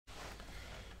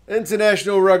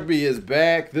International rugby is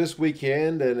back this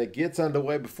weekend and it gets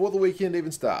underway before the weekend even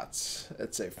starts.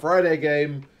 It's a Friday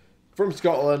game from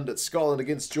Scotland. It's Scotland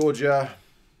against Georgia.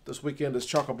 This weekend is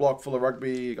chock-a-block full of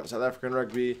rugby. You've got South African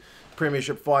rugby,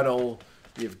 Premiership final.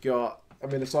 You've got,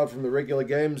 aside from the regular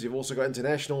games, you've also got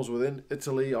internationals within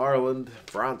Italy, Ireland,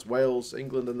 France, Wales,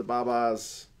 England and the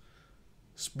Barbars.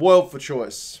 Spoiled for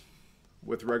choice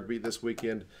with rugby this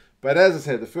weekend. But as I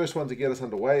said, the first one to get us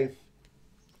underway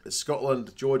is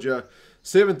Scotland, Georgia,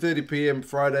 7:30 p.m.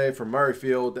 Friday from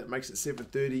Murrayfield. That makes it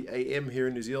 7:30 a.m. here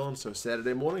in New Zealand, so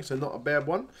Saturday morning, so not a bad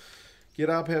one. Get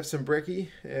up, have some brekkie,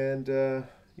 and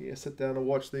sit down and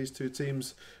watch these two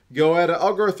teams go at it.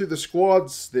 I'll go through the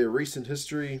squads, their recent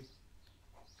history,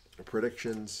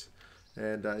 predictions,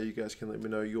 and you guys can let me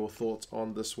know your thoughts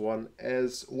on this one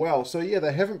as well. So yeah,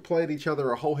 they haven't played each other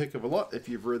a whole heck of a lot if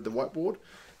you've read the whiteboard.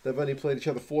 They've only played each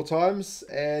other 4 times,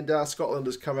 and Scotland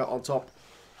has come out on top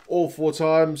all 4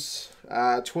 times.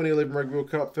 2011 Rugby World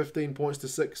Cup, 15 points to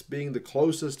 6 being the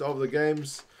closest of the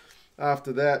games.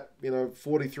 After that,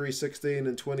 43-16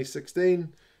 in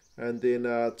 2016. And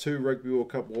then 2 Rugby World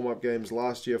Cup warm-up games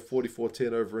last year,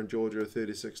 44-10 over in Georgia,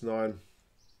 36-9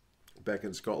 back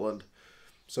in Scotland.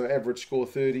 So average score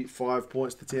 35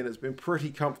 points to 10. It's been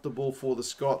pretty comfortable for the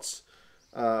Scots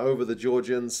over the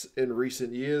Georgians in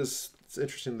recent years. It's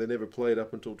interesting they never played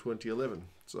up until 2011.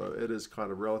 So it is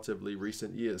kind of relatively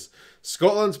recent years.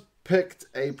 Scotland's picked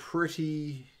a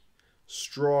pretty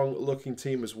strong looking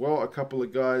team as well. A couple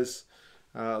of guys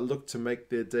look to make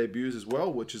their debuts as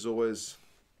well, which is always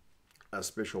a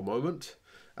special moment.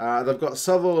 They've got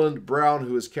Sutherland, Brown,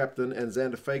 who is captain, and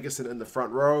Zander Fagerson in the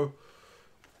front row.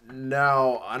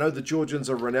 Now, I know the Georgians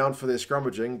are renowned for their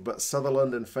scrummaging, but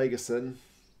Sutherland and Fagerson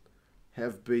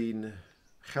have been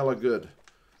hella good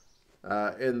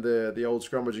in the old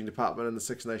scrummaging department in the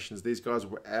Six Nations. These guys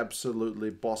were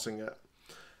absolutely bossing it.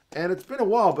 And it's been a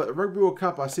while, but at Rugby World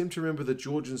Cup, I seem to remember the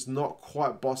Georgians not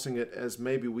quite bossing it as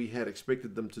maybe we had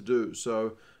expected them to do.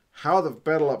 So how the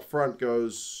battle up front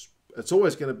goes, it's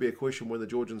always going to be a question when the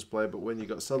Georgians play, but when you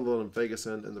got Sutherland and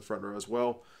Fagerson in the front row as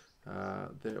well,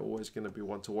 they're always going to be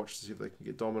one to watch to see if they can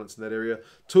get dominance in that area.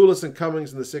 Toolis and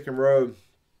Cummings in the second row.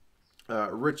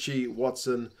 Ritchie,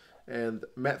 Watson, and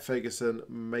Matt Fagerson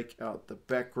make out the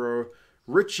back row.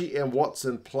 Ritchie and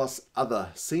Watson plus other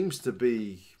seems to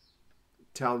be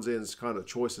Townsend's kind of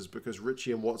choices, because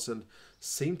Ritchie and Watson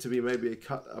seem to be maybe a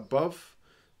cut above,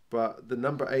 but the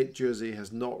number 8 jersey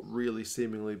has not really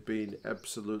seemingly been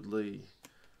absolutely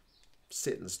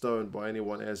set in stone by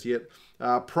anyone as yet.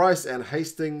 Price and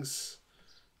Hastings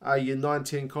are your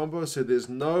 9-10 combo, so there's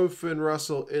no Finn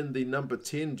Russell in the number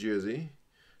 10 jersey.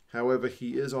 However,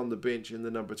 he is on the bench in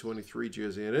the number 23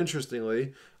 jersey. And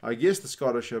interestingly, I guess the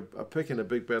Scottish are picking a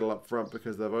big battle up front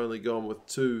because they've only gone with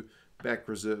 2 back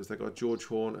reserves. They've got George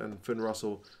Horne and Finn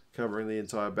Russell covering the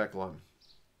entire back line.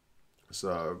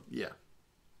 So, yeah.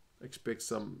 Expect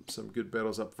some good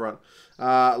battles up front.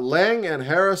 Lang and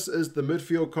Harris is the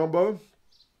midfield combo.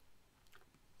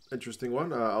 Interesting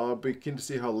one. I'll be keen to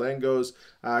see how Lang goes.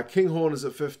 Kinghorn is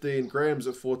at 15. Graham's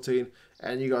at 14.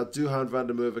 And you got Duhan van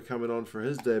der Merwe coming on for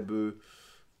his debut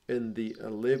in the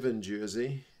 11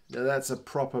 jersey. Now that's a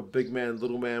proper big man,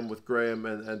 little man with Graham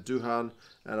and Duhan.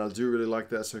 And I do really like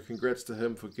that. So congrats to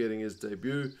him for getting his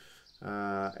debut.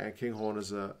 And Kinghorn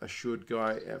is a assured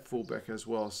guy at fullback as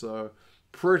well. So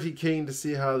pretty keen to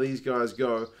see how these guys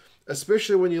go.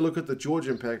 Especially when you look at the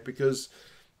Georgian pack, because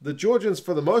the Georgians,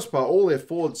 for the most part, all their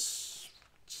forwards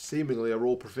seemingly are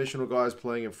all professional guys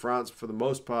playing in France for the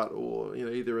most part, or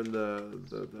either in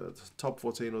the top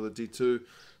 14 or the D2.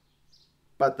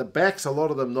 But the backs, a lot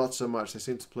of them, not so much. They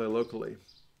seem to play locally.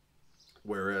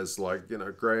 Whereas,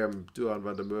 Graham, Duhan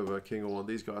van der Merwe, Kinghorn,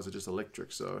 these guys are just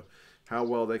electric. So how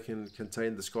well they can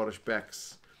contain the Scottish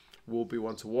backs will be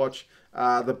one to watch.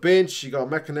 The bench, you got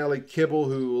McInally, Kebble,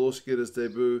 who will also get his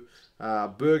debut.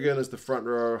 Berghan is the front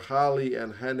row. Harley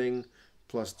and Haining,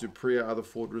 plus Dupree are the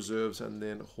forward reserves, and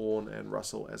then Horne and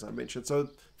Russell, as I mentioned. So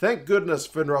thank goodness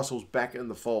Finn Russell's back in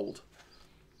the fold.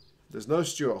 There's no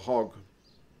Stuart Hogg,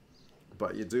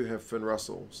 but you do have Finn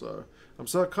Russell. So I'm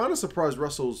kind of surprised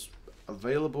Russell's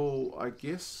available, I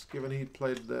guess, given he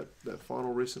played that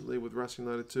final recently with Racing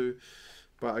 92.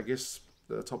 But I guess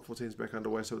the top 14 is back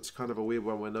underway, so it's kind of a weird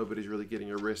one where nobody's really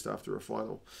getting a rest after a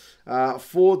final.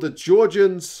 For the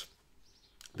Georgians,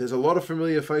 there's a lot of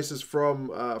familiar faces from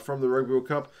the Rugby World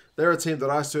Cup. They're a team that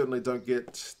I certainly don't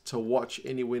get to watch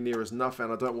anywhere near as enough,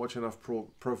 and I don't watch enough Pro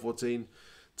 14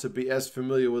 to be as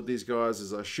familiar with these guys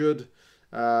as I should.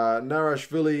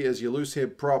 Matiashvili is your loose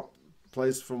head prop,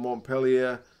 plays for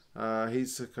Montpellier.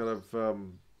 He's a kind of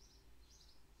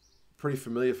pretty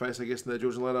familiar face, I guess, in their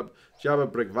Georgian lineup. Jaba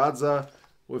Brigvadze.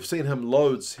 We've seen him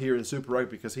loads here in Super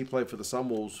Rugby because he played for the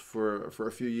Sunwolves for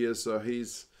a few years, so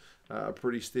he's a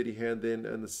pretty steady hand then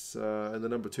in this in the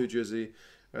number 2 jersey.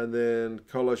 And then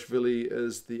Kolashvili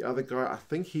is the other guy. I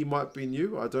think he might be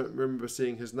new. I don't remember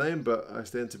seeing his name, but I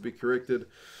stand to be corrected.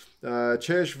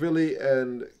 Cheshvili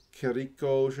and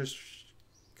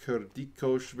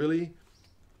Kerdikoshvili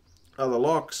are the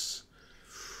locks.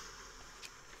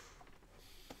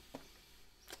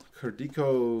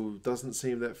 Kerdiko doesn't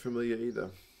seem that familiar either.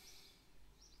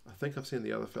 I think I've seen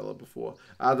the other fella before.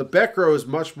 The back row is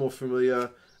much more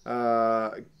familiar.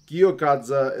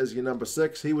 Giorgadze is your number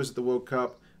 6. He was at the World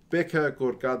Cup. Beka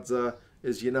Gorgadze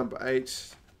is your number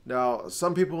 8. Now,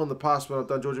 some people in the past when I've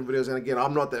done Georgian videos, and again,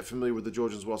 I'm not that familiar with the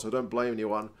Georgians well, so don't blame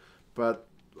anyone. But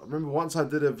I remember once I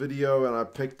did a video and I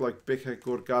picked like Beka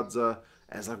Gorgadze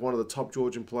as like one of the top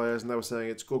Georgian players, and they were saying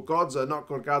it's Gorgadze, not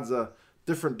Gorgadze,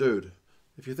 different dude.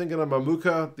 If you're thinking of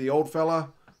Mamuka, the old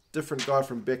fella, different guy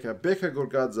from Beka. Beka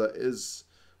Gorgadze is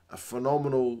a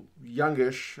phenomenal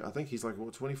youngish, I think he's like,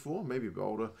 what, 24? Maybe a bit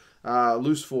older.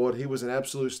 Loose forward. He was an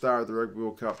absolute star at the Rugby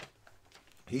World Cup.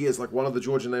 He is like one of the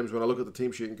Georgian names when I look at the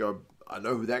team sheet and go, I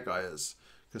know who that guy is,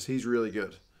 because he's really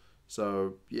good.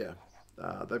 So, yeah,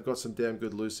 they've got some damn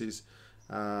good loosies.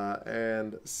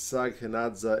 And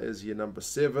Saghanadze is your number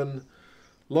 7.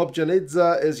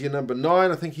 Lobjanidze is your number 9.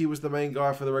 I think he was the main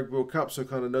guy for the Rugby World Cup, so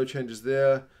kind of no changes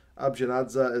there.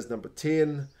 Abjanadze is number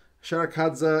 10.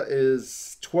 Sharakadze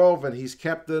is 12, and he's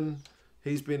captain.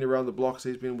 He's been around the blocks.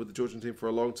 He's been with the Georgian team for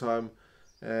a long time.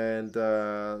 And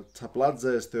Tapladze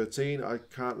is 13. I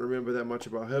can't remember that much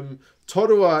about him.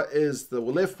 Torua is the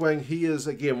left wing. He is,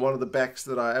 again, one of the backs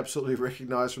that I absolutely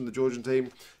recognize from the Georgian team.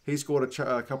 He scored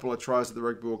a couple of tries at the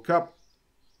Rugby World Cup.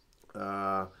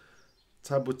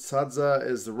 Tabutsadze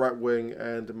is the right wing,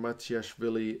 and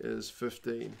Matiashvili is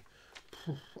 15.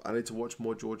 I need to watch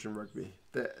more Georgian rugby.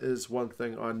 That is one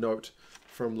thing I note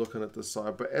from looking at this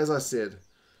side. But as I said,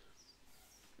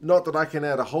 not that I can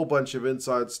add a whole bunch of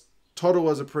insights. Toto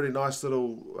was a pretty nice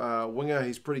little winger.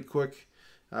 He's pretty quick.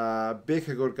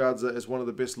 Beka Gorgadze is one of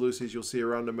the best loosies you'll see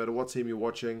around no matter what team you're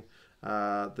watching.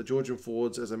 The Georgian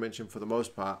forwards, as I mentioned, for the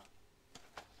most part,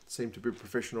 seem to be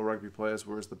professional rugby players,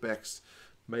 whereas the backs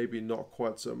maybe not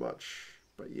quite so much.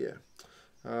 But yeah.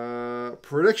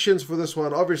 Predictions for this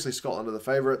one. Obviously, Scotland are the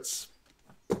favourites.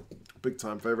 Big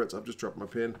time favourites. I've just dropped my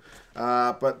pen.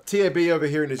 But TAB over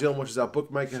here in New Zealand, which is our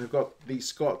bookmaker, have got the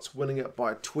Scots winning it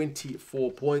by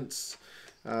 24 points.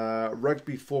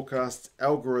 Rugby Forecast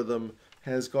algorithm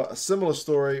has got a similar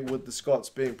story with the Scots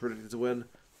being predicted to win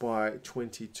by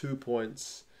 22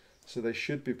 points. So they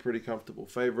should be pretty comfortable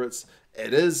favourites.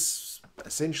 It is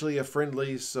essentially a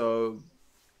friendly, so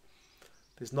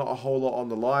there's not a whole lot on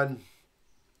the line.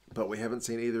 But we haven't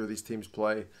seen either of these teams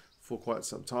play for quite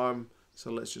some time.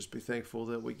 So let's just be thankful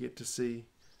that we get to see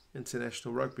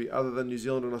international rugby, other than New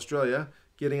Zealand and Australia,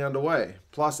 getting underway.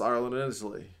 Plus Ireland and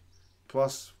Italy.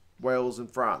 Plus Wales and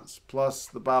France. Plus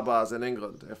the Barbars in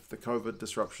England, if the COVID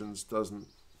disruptions doesn't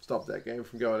stop that game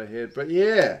from going ahead. But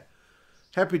yeah,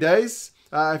 happy days.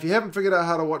 If you haven't figured out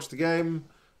how to watch the game,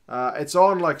 it's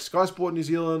on like Sky Sport New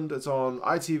Zealand. It's on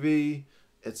ITV.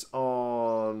 It's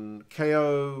on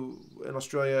KO in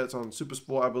Australia. It's on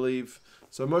Supersport, I believe.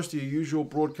 So most of your usual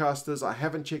broadcasters. I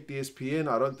haven't checked ESPN.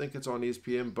 I don't think it's on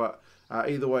ESPN, but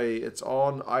either way, it's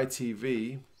on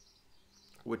ITV,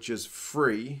 which is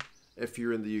free if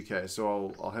you're in the UK.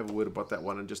 So I'll have a word about that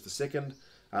one in just a second.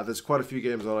 There's quite a few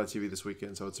games on ITV this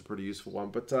weekend, so it's a pretty useful one.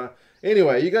 But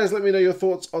anyway, you guys let me know your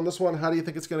thoughts on this one. How do you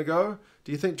think it's going to go?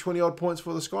 Do you think 20-odd points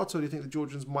for the Scots, or do you think the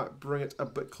Georgians might bring it a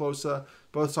bit closer?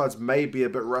 Both sides may be a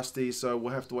bit rusty, so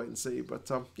we'll have to wait and see. But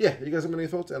yeah, you guys let me know your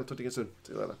thoughts, and I'll talk to you soon.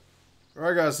 See you later.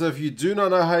 Alright guys, so if you do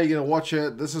not know how you're going to watch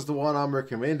it, this is the one I'm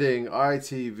recommending,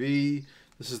 ITV.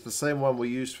 This is the same one we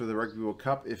used for the Rugby World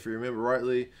Cup, if you remember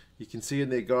rightly. You can see in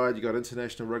their guide, you got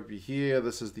international rugby here.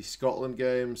 This is the Scotland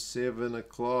game, 7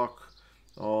 o'clock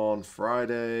on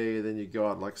Friday. Then you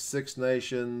got like Six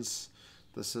Nations.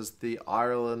 This is the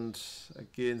Ireland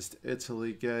against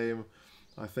Italy game.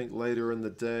 I think later in the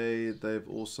day, they've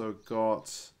also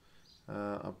got,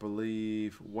 I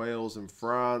believe, Wales and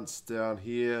France down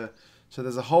here. So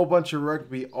there's a whole bunch of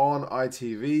rugby on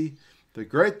ITV. The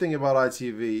great thing about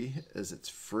ITV is it's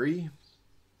free.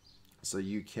 So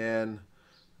you can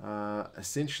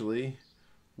essentially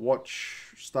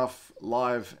watch stuff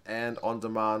live and on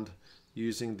demand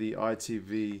using the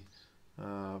ITV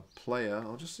player.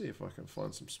 I'll just see if I can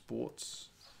find some sports.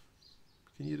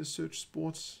 Can you just search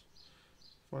sports?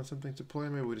 Find something to play?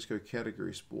 Maybe we'll just go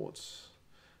category sports.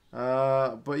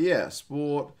 But yeah,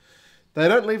 sport. They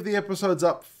don't leave the episodes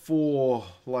up for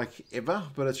like ever,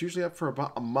 but it's usually up for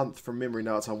about a month from memory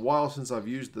now. It's a while since I've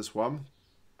used this one.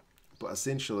 But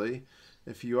essentially,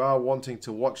 if you are wanting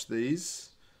to watch these,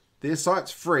 their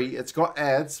site's free. It's got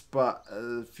ads, but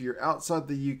if you're outside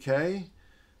the UK,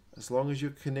 as long as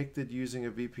you're connected using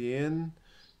a VPN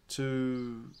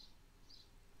to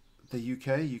the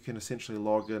UK, you can essentially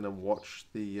log in and watch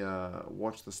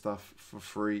the stuff for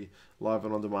free, live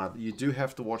and on demand. You do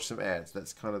have to watch some ads.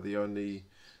 That's kind of the only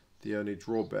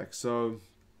drawback. So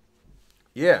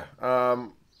yeah,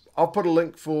 I'll put a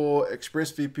link for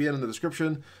ExpressVPN in the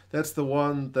description. That's the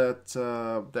one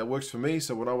that works for me.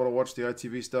 So when I want to watch the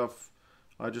ITV stuff,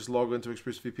 I just log into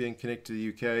ExpressVPN, connect to the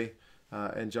UK,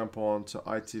 and jump on to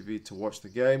ITV to watch the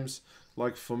games.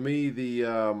 Like for me, the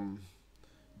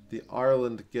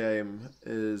Ireland game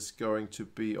is going to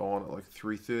be on at like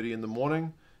 3:30 in the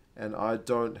morning, and I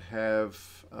don't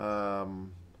have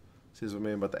says what I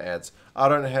mean about the ads. I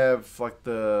don't have like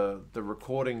the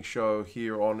recording show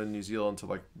here on in New Zealand to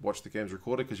like watch the games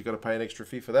recorded, because you got to pay an extra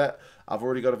fee for that. I've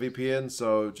already got a VPN,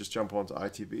 so just jump on to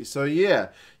ITV. So yeah,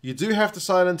 you do have to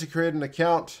sign in to create an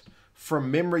account.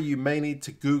 From memory, you may need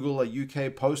to Google a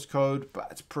UK postcode, but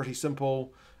it's pretty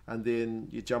simple, and then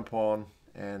you jump on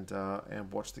and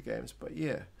watch the games. But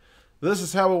yeah, this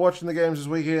is how we're watching the games this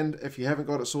weekend. If you haven't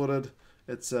got it sorted,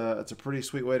 it's a pretty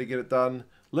sweet way to get it done.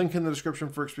 Link in the description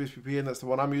for ExpressVPN. That's the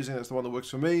one I'm using. That's the one that works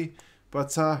for me.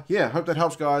 But yeah, hope that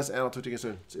helps, guys, and I'll talk to you again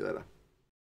soon. See you later.